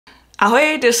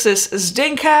Ahoy, this is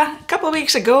Zdenka. A couple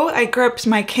weeks ago, I grabbed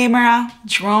my camera,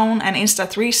 drone and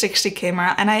Insta360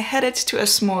 camera and I headed to a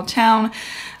small town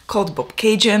called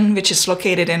Bobcaygeon, which is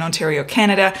located in Ontario,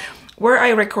 Canada, where I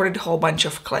recorded a whole bunch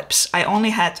of clips. I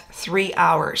only had 3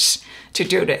 hours to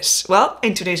do this. Well,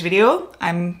 in today's video,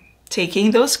 I'm taking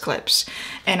those clips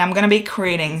and I'm gonna be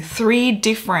creating 3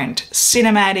 different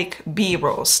cinematic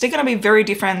B-rolls. They're gonna be very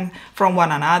different from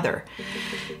one another.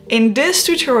 In this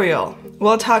tutorial,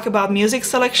 we'll talk about music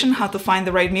selection, how to find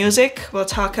the right music. We'll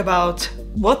talk about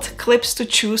what clips to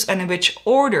choose and in which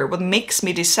order, what makes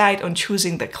me decide on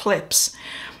choosing the clips.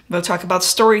 We'll talk about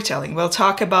storytelling. We'll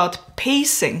talk about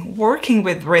pacing, working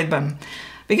with rhythm.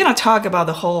 We're gonna talk about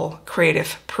the whole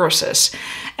creative process.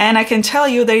 And I can tell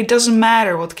you that it doesn't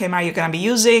matter what camera you're gonna be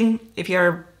using. If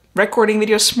you're recording with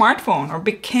your smartphone or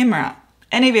big camera,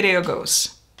 any video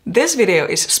goes. This video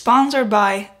is sponsored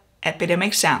by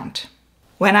Epidemic Sound.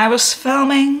 When I was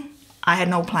filming, I had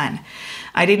no plan.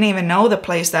 I didn't even know the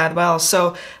place that well,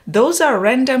 so those are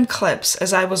random clips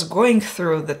as I was going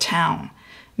through the town.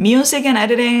 Music and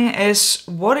editing is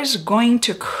what is going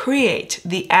to create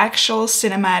the actual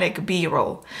cinematic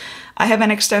B-roll. I have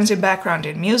an extensive background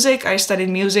in music. I studied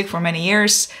music for many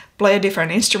years, play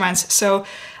different instruments, so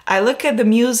I look at the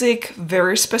music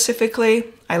very specifically.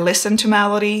 I listen to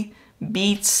melody,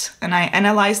 beats, and I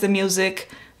analyze the music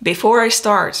before I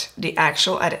start the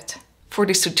actual edit. For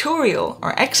this tutorial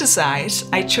or exercise,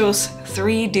 I chose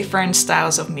 3 different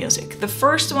styles of music. The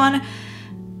first one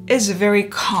is very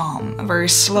calm, a very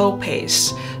slow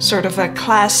pace, sort of a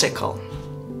classical.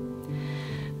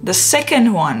 The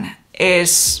second one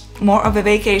is more of a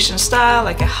vacation style,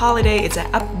 like a holiday. It's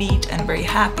an upbeat and very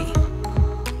happy.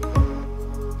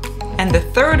 And the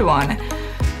third one,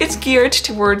 it's geared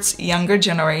towards younger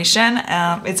generation.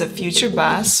 It's a future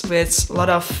bass with a lot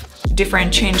of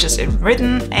different changes in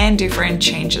rhythm and different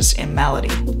changes in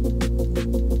melody.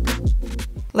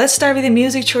 Let's start with the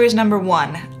music choice number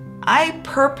 1. I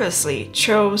purposely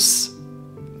chose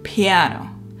piano,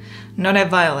 not a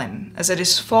violin, as it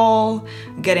is fall,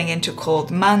 getting into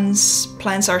cold months,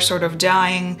 plants are sort of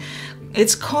dying.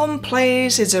 It's a calm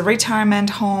place, it's a retirement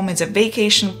home, it's a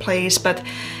vacation place, but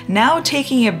now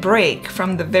taking a break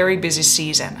from the very busy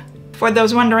season. For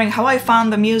those wondering how I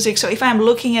found the music, so if I'm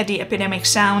looking at the Epidemic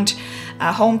Sound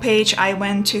homepage, I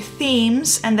went to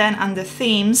themes, and then under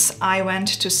themes, I went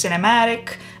to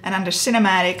cinematic, and under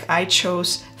cinematic, I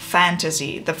chose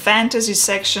fantasy. The fantasy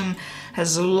section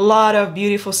has a lot of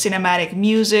beautiful cinematic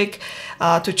music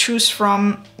to choose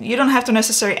from. You don't have to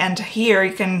necessarily enter here,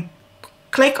 you can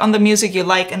click on the music you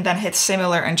like and then hit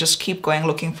similar and just keep going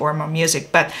looking for more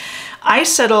music. But I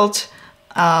settled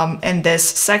in this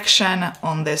section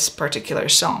on this particular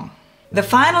song. The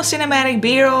final cinematic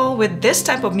B-roll with this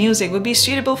type of music would be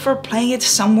suitable for playing it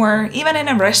somewhere, even in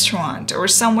a restaurant or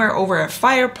somewhere over a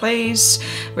fireplace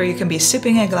where you can be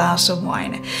sipping a glass of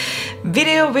wine.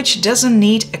 Video which doesn't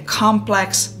need a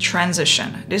complex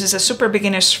transition. This is a super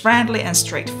beginners friendly and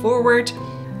straightforward.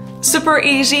 Super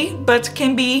easy, but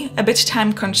can be a bit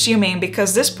time consuming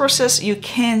because this process you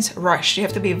can't rush. You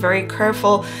have to be very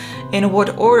careful in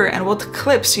what order and what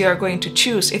clips you are going to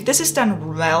choose. If this is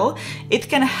done well, it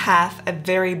can have a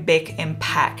very big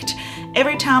impact.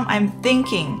 Every time I'm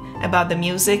thinking about the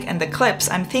music and the clips,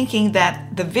 I'm thinking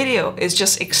that the video is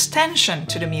just extension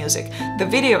to the music. The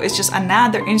video is just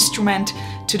another instrument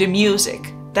to the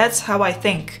music. That's how I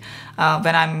think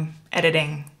when I'm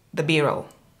editing the B-roll.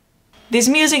 This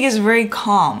music is very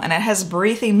calm and it has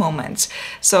breathing moments.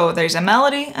 So there's a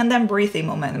melody and then breathing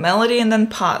moment, melody and then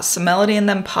pause, melody and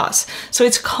then pause. So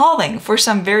it's calling for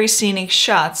some very scenic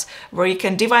shots where you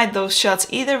can divide those shots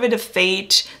either with a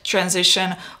fade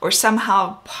transition or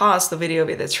somehow pause the video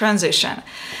with a transition.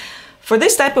 For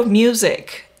this type of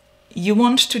music, you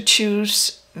want to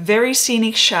choose very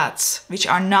scenic shots which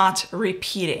are not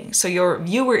repeating, so your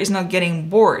viewer is not getting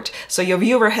bored, so your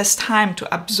viewer has time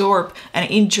to absorb and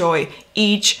enjoy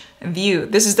each view.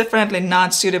 This is definitely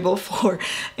not suitable for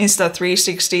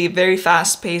Insta360, very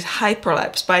fast-paced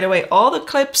hyperlapse. By the way, all the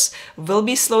clips will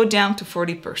be slowed down to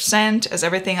 40% as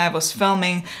everything I was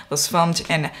filming was filmed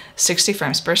in 60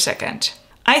 frames per second.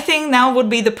 I think now would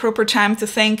be the proper time to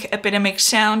thank Epidemic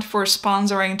Sound for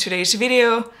sponsoring today's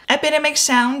video. Epidemic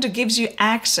Sound gives you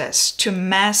access to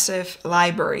massive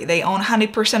library. They own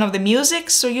 100% of the music,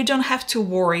 so you don't have to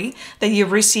worry that you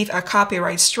receive a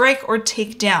copyright strike or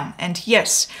takedown. And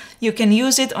yes, you can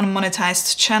use it on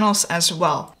monetized channels as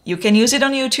well. You can use it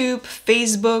on YouTube,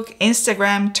 Facebook,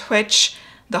 Instagram, Twitch.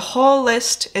 The whole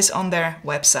list is on their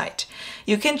website.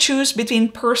 You can choose between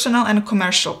personal and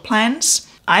commercial plans.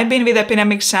 I've been with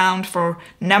Epidemic Sound for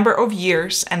a number of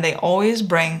years and they always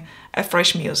bring a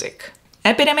fresh music.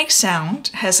 Epidemic Sound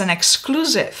has an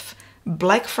exclusive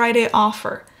Black Friday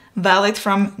offer valid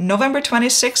from November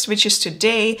 26th, which is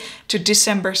today, to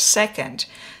December 2nd.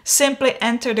 Simply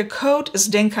enter the code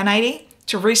Zdenka90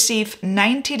 to receive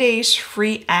 90 days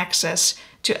free access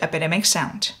to Epidemic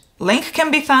Sound. Link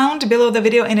can be found below the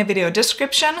video in a video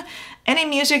description. Any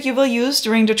music you will use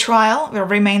during the trial will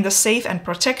remain safe and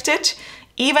protected.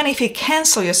 Even if you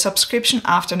cancel your subscription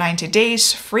after 90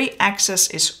 days, free access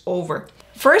is over.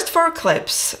 First 4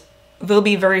 clips will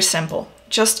be very simple,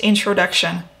 just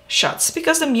introduction shots,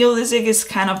 because the music is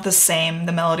kind of the same,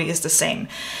 the melody is the same.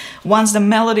 Once the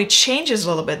melody changes a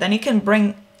little bit, then you can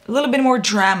bring a little bit more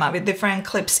drama with different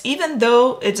clips, even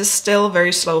though it is still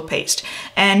very slow paced.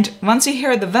 And once you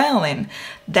hear the violin,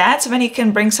 that's when you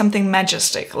can bring something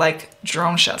majestic, like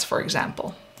drone shots, for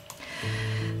example.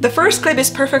 The first clip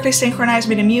is perfectly synchronized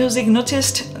with the music.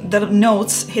 Noticed the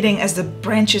notes hitting as the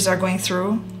branches are going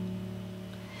through.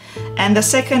 And the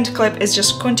second clip is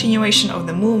just continuation of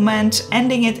the movement,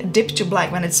 ending it dip to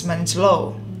black when it's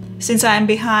low. Since I'm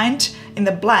behind in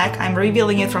the black, I'm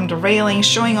revealing it from the railing,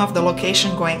 showing off the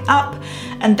location going up.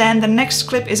 And then the next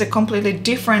clip is a completely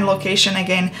different location,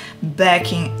 again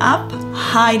backing up,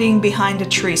 hiding behind the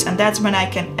trees. And that's when I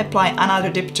can apply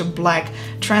another dip to black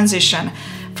transition.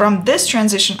 From this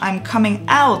transition, I'm coming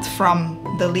out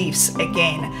from the leaves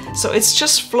again. So it's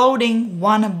just floating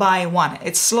one by one.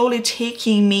 It's slowly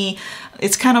taking me,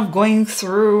 it's kind of going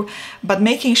through, but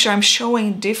making sure I'm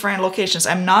showing different locations.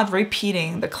 I'm not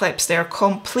repeating the clips. They're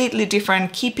completely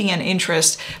different, keeping an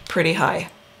interest pretty high.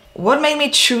 What made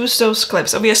me choose those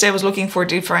clips? Obviously, I was looking for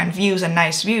different views and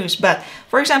nice views, but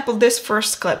for example, this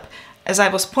first clip, as I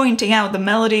was pointing out, the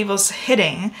melody was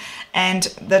hitting, and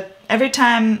every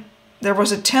time there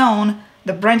was a tone,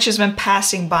 the branches went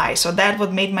passing by. So that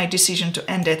what made my decision to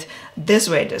end it this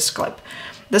way, this clip.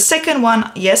 The second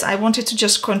one, yes, I wanted to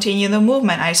just continue the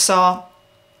movement. I saw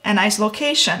a nice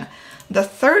location. The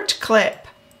third clip,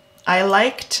 I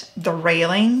liked the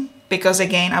railing because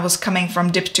again, I was coming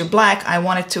from dip to black. I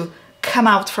wanted to come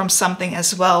out from something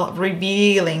as well,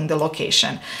 revealing the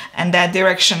location. And that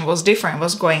direction was different,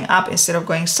 was going up instead of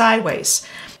going sideways.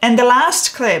 And the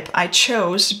last clip I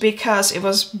chose because it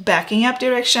was backing up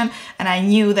direction and I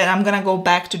knew that I'm gonna go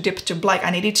back to dip to black.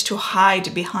 I needed to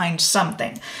hide behind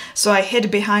something. So I hid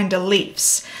behind the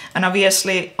leaves. And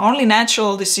obviously, only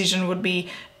natural decision would be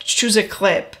choose a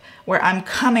clip where I'm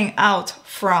coming out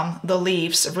from the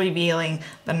leaves, revealing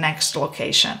the next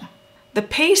location. The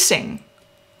pacing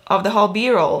of the whole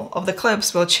B-roll of the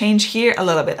clips will change here a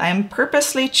little bit. I am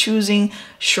purposely choosing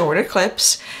shorter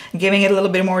clips, giving it a little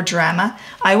bit more drama.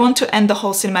 I want to end the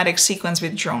whole cinematic sequence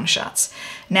with drone shots.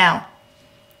 Now,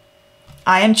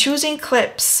 I am choosing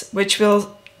clips which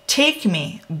will take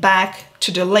me back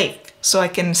to the lake so I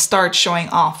can start showing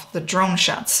off the drone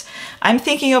shots. I'm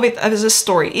thinking of it as a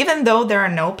story. Even though there are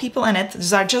no people in it,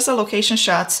 these are just the location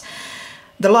shots,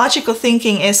 the logical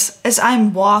thinking is as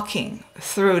I'm walking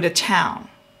through the town.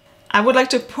 I would like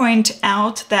to point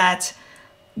out that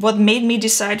what made me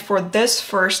decide for this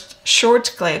first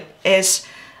short clip is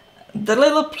the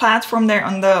little platform there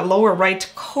on the lower right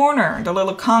corner, the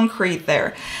little concrete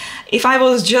there. If I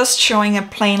was just showing a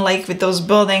plain lake with those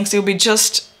buildings, it would be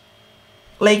just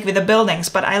lake with the buildings.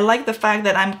 But I like the fact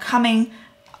that I'm coming,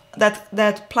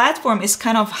 that platform is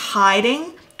kind of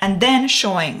hiding and then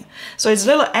showing. So it's a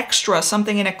little extra,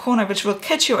 something in a corner which will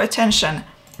catch your attention.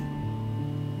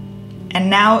 And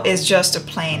now it's just a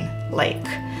plain lake.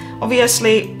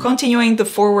 Obviously, continuing the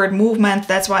forward movement,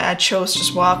 that's why I chose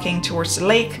just walking towards the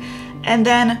lake, and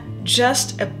then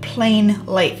just a plain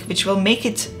lake, which will make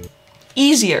it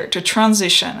easier to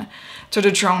transition to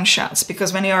the drone shots,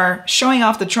 because when you are showing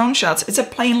off the drone shots, it's a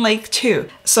plain lake too.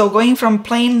 So going from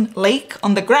plain lake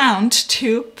on the ground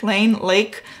to plain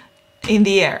lake in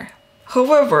the air.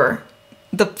 However,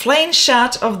 the plain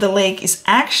shot of the lake is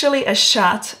actually a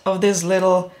shot of this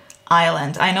little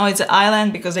island. I know it's an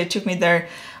island because they took me there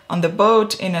on the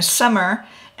boat in the summer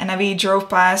and we drove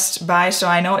past by, so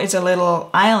I know it's a little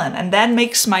island. And that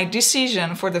makes my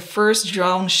decision for the first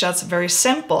drone shots very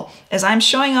simple. As I'm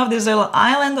showing off this little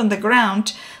island on the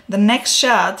ground, the next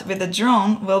shot with the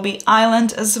drone will be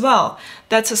island as well.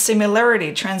 That's a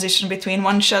similarity, transition between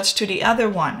one shot to the other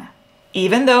one.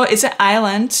 Even though it's an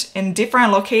island in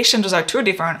different locations, those are two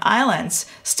different islands,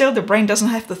 still the brain doesn't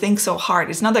have to think so hard.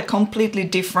 It's not a completely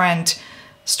different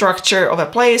structure of a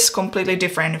place, completely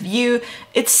different view.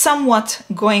 It's somewhat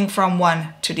going from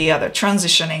one to the other,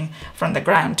 transitioning from the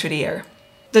ground to the air.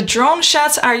 The drone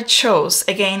shots I chose,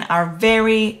 again, are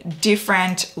very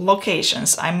different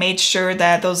locations. I made sure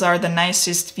that those are the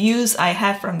nicest views I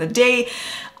have from the day.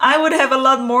 I would have a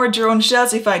lot more drone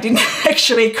shots if I didn't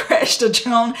actually crash the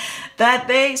drone that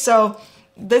day. So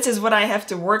this is what I have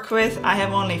to work with. I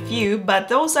have only a few, but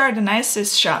those are the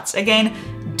nicest shots. Again,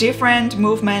 different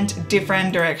movement,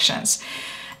 different directions.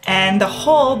 And the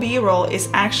whole B-roll is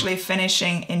actually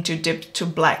finishing into dip to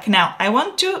black. Now, I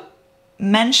want to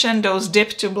mention those dip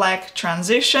to black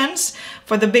transitions.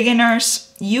 For the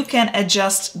beginners, you can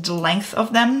adjust the length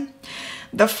of them.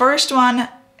 The first one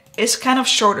is kind of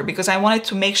shorter because I wanted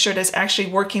to make sure that's actually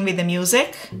working with the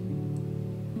music.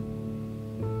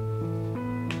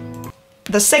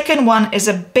 The second one is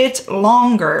a bit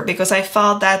longer because I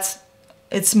felt that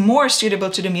it's more suitable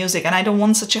to the music and I don't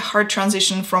want such a hard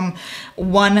transition from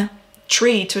one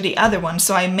tree to the other one.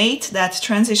 So I made that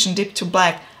transition dip to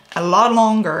black a lot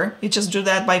longer. You just do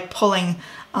that by pulling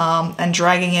and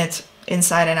dragging it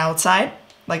inside and outside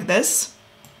like this.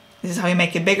 This is how you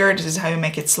make it bigger. This is how you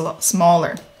make it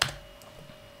smaller.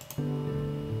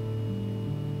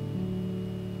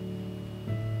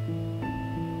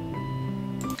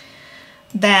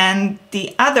 Then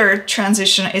the other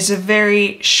transition is a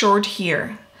very short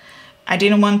here. I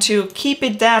didn't want to keep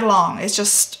it that long. It's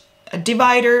just a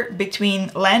divider between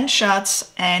land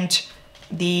shots and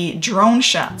the drone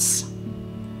shots.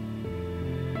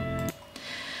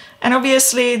 And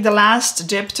obviously the last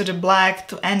dip to the black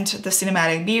to end the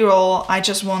cinematic B-roll, I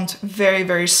just want very,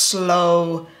 very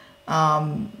slow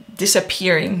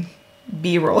disappearing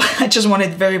B-roll. I just want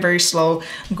it very, very slow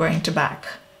going to back.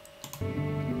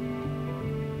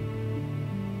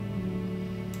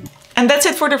 And that's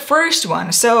it for the first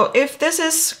one. So if this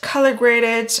is color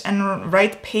graded and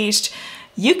right paced,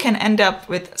 you can end up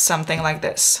with something like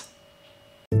this.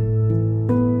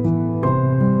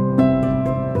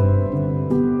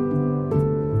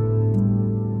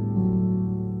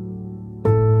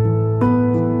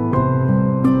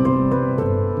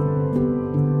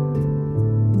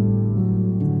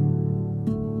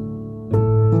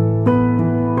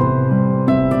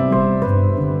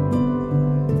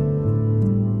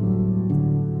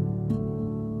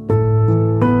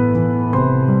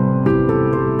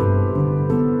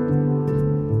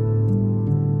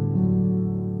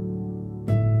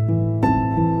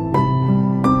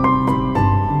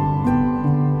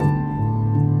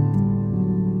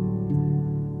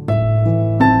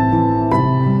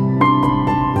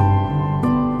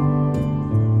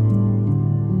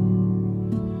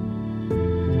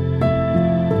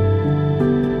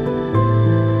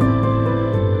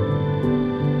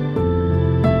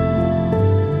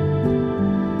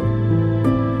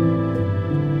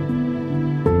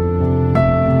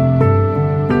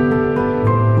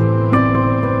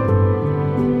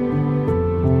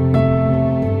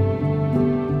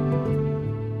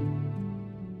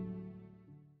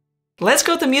 Let's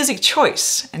go to music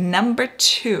choice number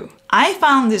 2. I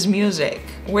found this music,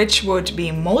 which would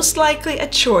be most likely a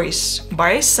choice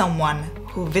by someone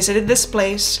who visited this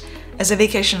place as a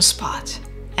vacation spot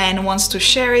and wants to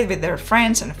share it with their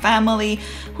friends and family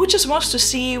who just wants to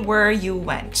see where you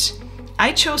went.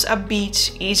 I chose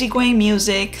upbeat, easygoing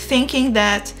music, thinking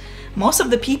that most of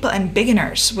the people and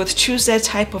beginners would choose that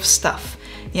type of stuff.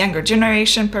 Younger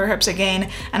generation perhaps again,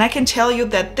 and I can tell you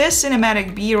that this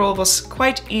cinematic B-roll was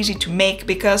quite easy to make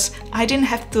because I didn't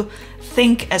have to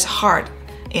think as hard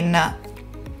in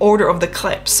order of the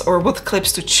clips or what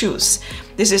clips to choose.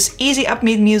 This is easy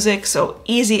upbeat music, so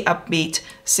easy upbeat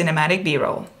cinematic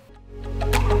B-roll.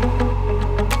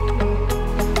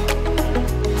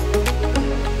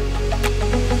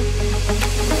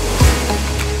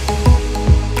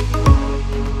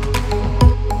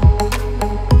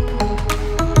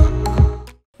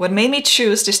 What made me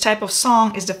choose this type of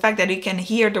song is the fact that you can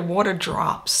hear the water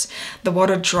drops, the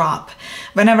water drop.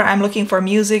 Whenever I'm looking for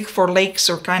music for lakes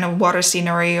or kind of water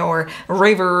scenery or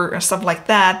river or stuff like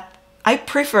that, I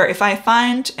prefer if I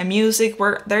find a music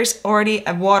where there's already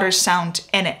a water sound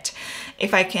in it.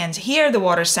 If I can't hear the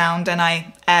water sound, then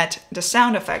I add the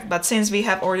sound effect. But since we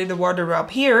have already the water drop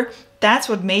here, that's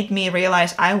what made me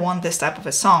realize I want this type of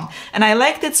a song. And I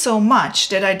liked it so much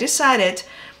that I decided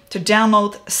to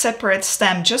download a separate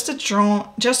stem, just a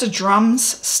drums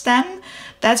stem.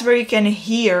 That's where you can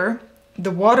hear the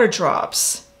water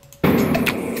drops.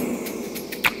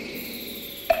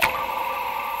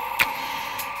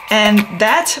 And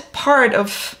that part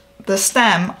of the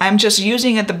stem I'm just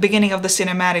using at the beginning of the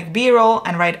cinematic B-roll,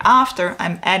 and right after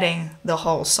I'm adding the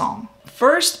whole song.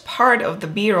 First part of the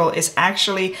B-roll is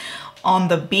actually on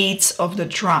the beats of the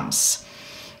drums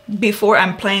before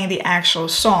I'm playing the actual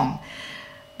song.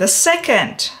 The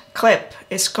second clip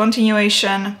is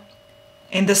continuation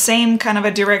in the same kind of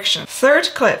a direction. Third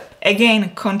clip,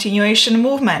 again, continuation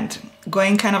movement,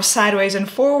 going kind of sideways and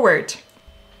forward.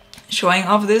 showing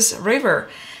off this river.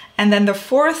 And then the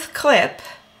fourth clip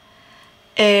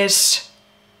is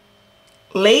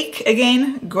lake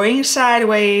again, going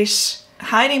sideways,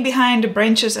 hiding behind the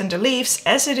branches and the leaves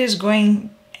as it is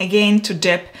going again to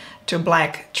dip to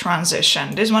black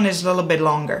transition. This one is a little bit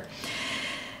longer.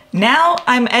 Now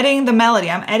I'm adding the melody,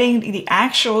 I'm adding the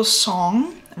actual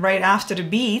song right after the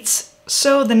beats.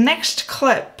 So the next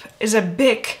clip is a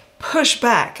big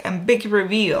pushback and big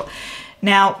reveal.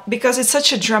 Now, because it's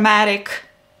such a dramatic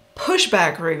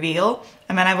pushback reveal,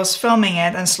 and when I was filming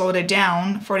it and slowed it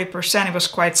down 40%, it was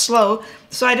quite slow.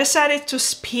 So I decided to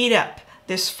speed up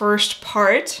this first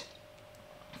part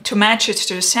to match it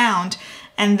to the sound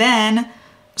and then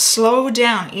slow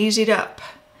down, ease it up.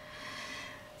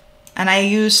 And I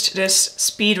used this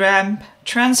speed ramp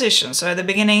transition. So at the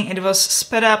beginning it was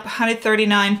sped up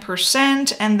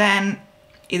 139% and then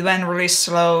it went really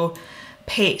slow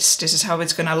pace. This is how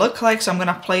it's gonna look like. So I'm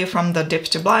gonna play from the dip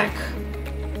to black.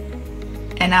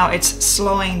 And now it's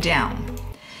slowing down.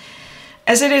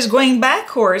 As it is going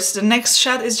backwards, the next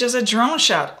shot is just a drone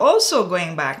shot, also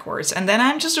going backwards. And then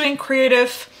I'm just doing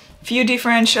creative, few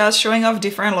different shots, showing off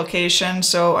different locations.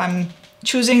 So I'm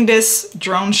choosing this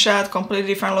drone shot, completely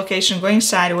different location, going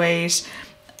sideways,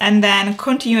 and then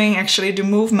continuing actually the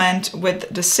movement with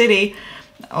the city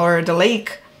or the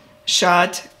lake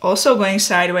shot, also going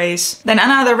sideways. Then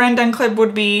another random clip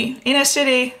would be in a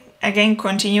city, again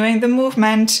continuing the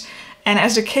movement. And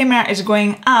as the camera is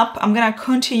going up, I'm gonna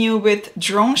continue with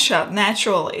drone shot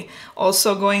naturally,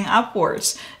 also going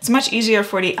upwards. It's much easier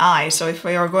for the eye. So if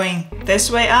we are going this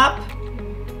way up,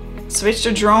 switch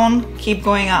to drone, keep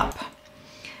going up.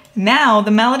 Now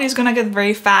the melody is gonna get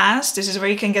very fast. This is where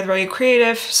you can get very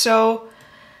creative. So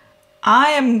I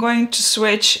am going to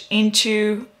switch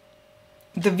into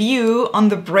the view on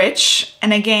the bridge.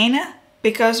 And again,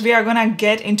 because we are gonna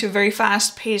get into very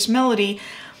fast paced melody,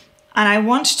 and I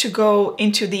want to go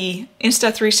into the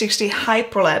Insta360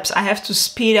 hyperlapse, I have to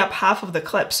speed up half of the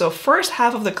clip. So first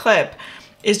half of the clip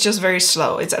is just very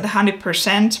slow. It's at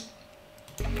 100%.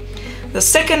 The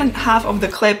second half of the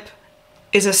clip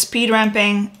is a speed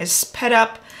ramping, is sped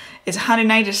up, it's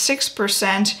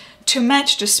 196% to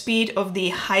match the speed of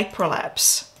the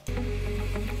hyperlapse.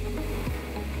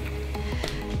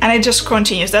 And it just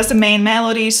continues. That's the main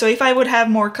melody. So if I would have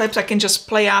more clips, I can just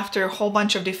play after a whole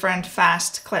bunch of different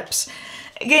fast clips.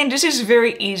 Again, this is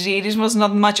very easy. This was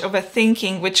not much of a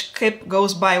thinking which clip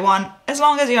goes by one, as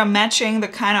long as you are matching the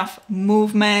kind of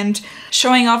movement,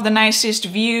 showing off the nicest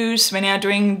views. When you're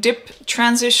doing dip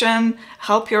transition,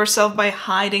 help yourself by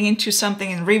hiding into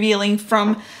something and revealing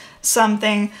from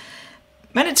something.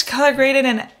 When it's color graded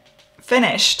and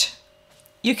finished,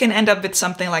 you can end up with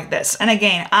something like this. And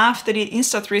again, after the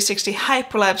Insta360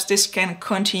 hyperlapse, this can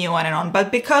continue on and on.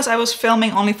 But because I was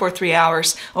filming only for 3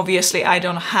 hours, obviously I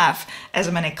don't have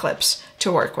as many clips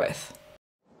to work with.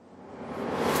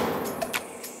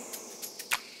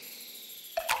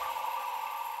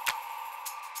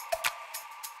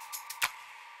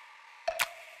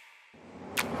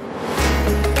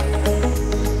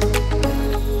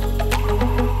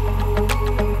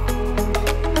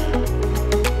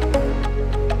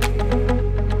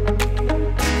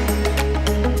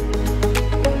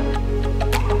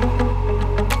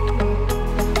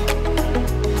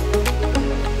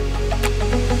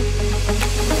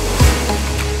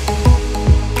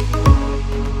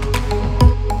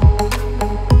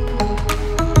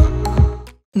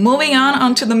 Moving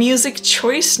on to the music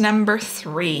choice number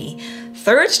 3.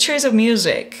 Third choice of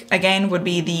music, again, would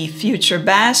be the future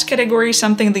bass category,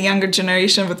 something the younger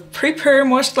generation would prepare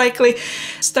most likely.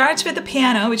 Starts with the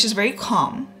piano, which is very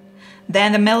calm.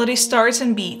 Then the melody starts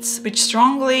and beats, which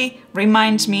strongly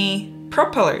reminds me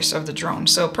propellers of the drone.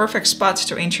 So perfect spot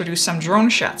to introduce some drone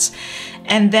shots.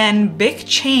 And then big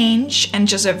change and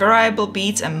just a variable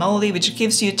beats and melody, which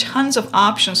gives you tons of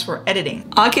options for editing.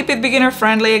 I'll keep it beginner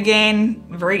friendly again,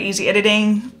 very easy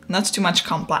editing, not too much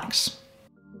complex.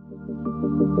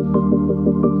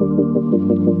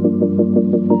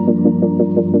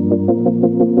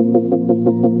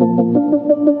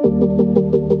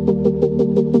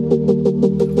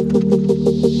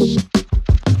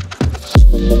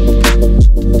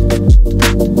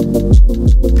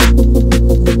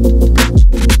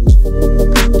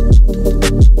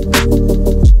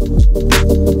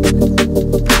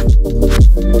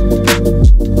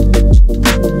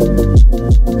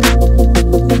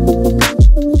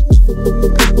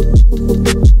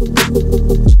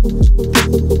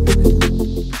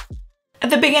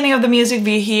 Of the music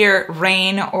we hear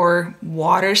rain or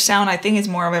water sound. I think it's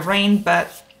more of a rain,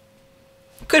 but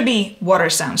could be water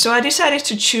sound. So I decided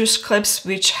to choose clips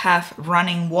which have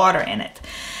running water in it.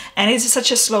 and it's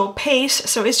such a slow pace,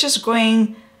 so it's just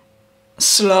going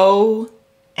slow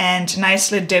and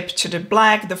nicely dipped to the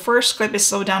black. The first clip is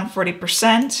slowed down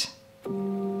 40%.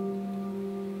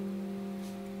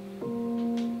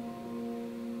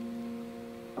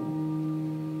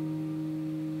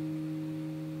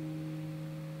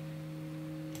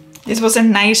 This was a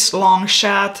nice long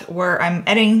shot where I'm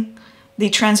adding the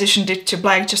transition dip to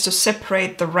black just to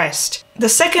separate the rest. The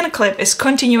second clip is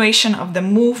continuation of the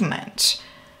movement.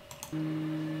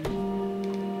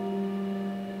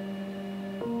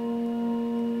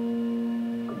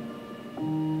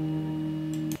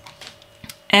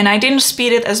 And I didn't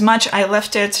speed it as much, I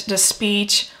left it the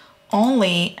speed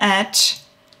only at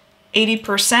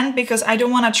 80% because I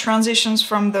don't want to transitions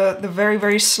from the very,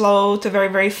 very slow to very,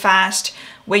 very fast,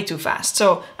 way too fast.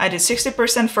 So I did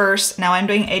 60% first, now I'm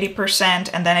doing 80%,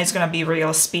 and then it's gonna be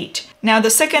real speed. Now the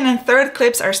second and third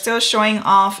clips are still showing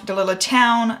off the little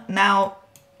town. Now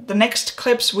the next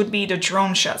clips would be the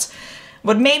drone shots.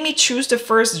 What made me choose the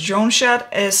first drone shot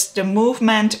is the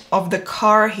movement of the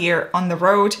car here on the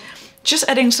road. Just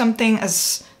adding something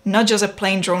as not just a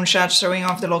plain drone shot showing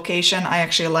off the location. I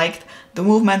actually liked the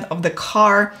movement of the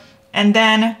car, and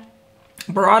then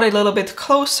brought it a little bit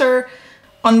closer.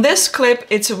 On this clip,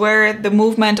 it's where the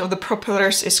movement of the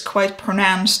propellers is quite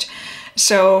pronounced.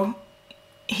 So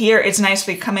here it's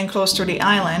nicely coming close to the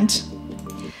island.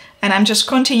 And I'm just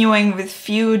continuing with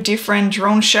few different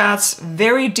drone shots,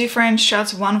 very different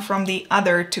shots one from the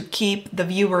other to keep the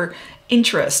viewer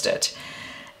interested.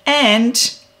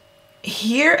 And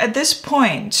here at this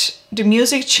point, the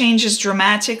music changes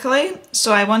dramatically.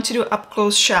 So I want to do up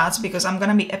close shots because I'm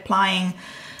gonna be applying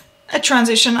a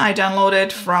transition I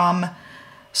downloaded from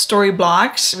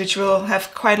Storyblocks, which will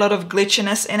have quite a lot of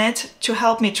glitchiness in it to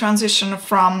help me transition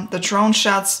from the drone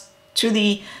shots to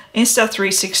the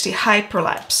Insta360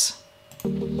 hyperlapse.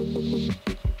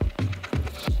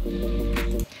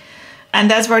 And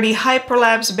that's where the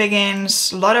hyperlapse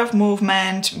begins. A lot of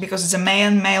movement because it's a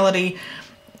main melody,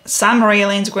 some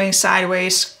railings going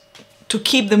sideways to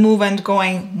keep the movement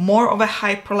going, more of a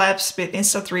hyperlapse with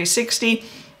Insta360.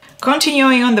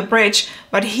 Continuing on the bridge,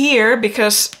 but here,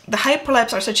 because the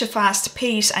hyperlapse are such a fast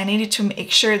pace, I needed to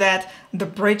make sure that the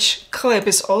bridge clip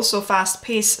is also fast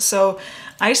paced, so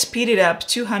I speed it up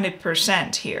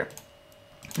 200% here.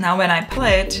 Now when I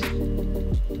play it,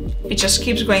 it just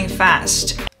keeps going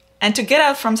fast. And to get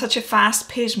out from such a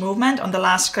fast-paced movement, on the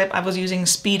last clip I was using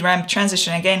speed ramp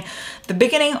transition again. The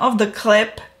beginning of the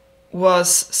clip was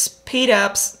speed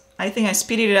ups, I think I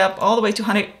speeded it up all the way to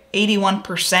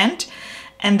 181%.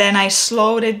 And then I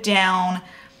slowed it down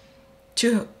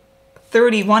to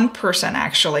 31%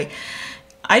 actually.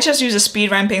 I just use a speed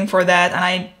ramping for that, and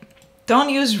I don't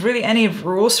use really any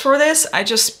rules for this. I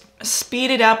just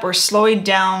speed it up or slow it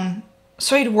down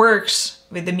so it works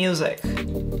with the music.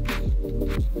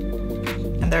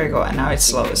 And there you go, and now it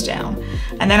slows down.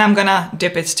 And then I'm gonna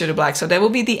dip it to the black, so that will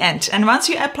be the end. And once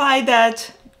you apply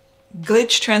that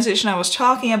glitch transition I was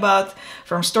talking about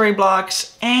from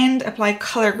Storyblocks and apply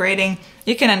color grading,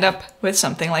 you can end up with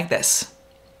something like this.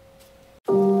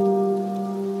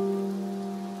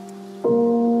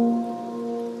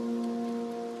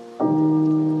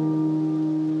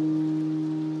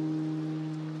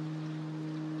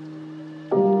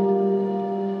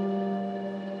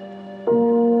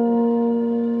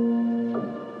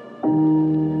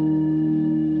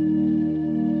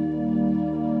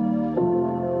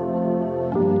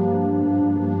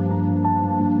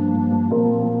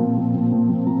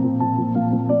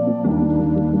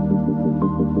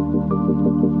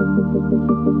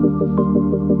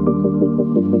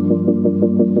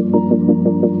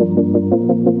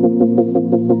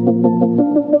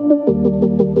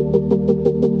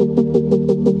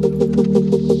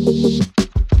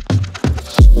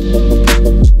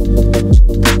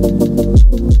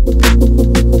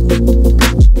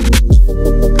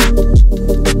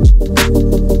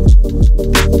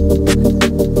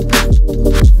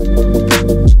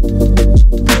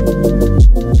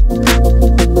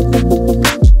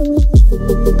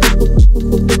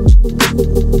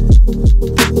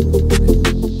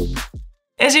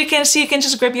 As you can see, you can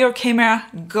just grab your camera,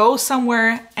 go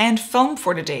somewhere and film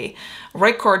for the day.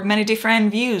 Record many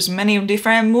different views, many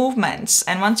different movements.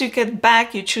 And once you get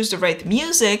back, you choose the right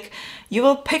music, you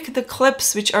will pick the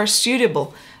clips which are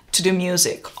suitable to the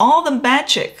music. All the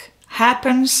magic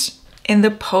happens in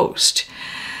the post.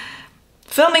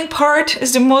 Filming part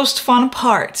is the most fun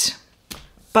part,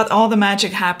 but all the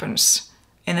magic happens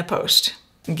in the post.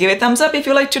 Give it a thumbs up if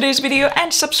you liked today's video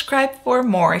and subscribe for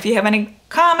more. If you have any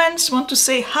comments, want to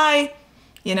say hi,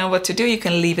 you know what to do, you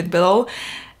can leave it below.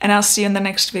 And I'll see you in the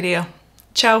next video.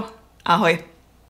 Ciao, ahoj.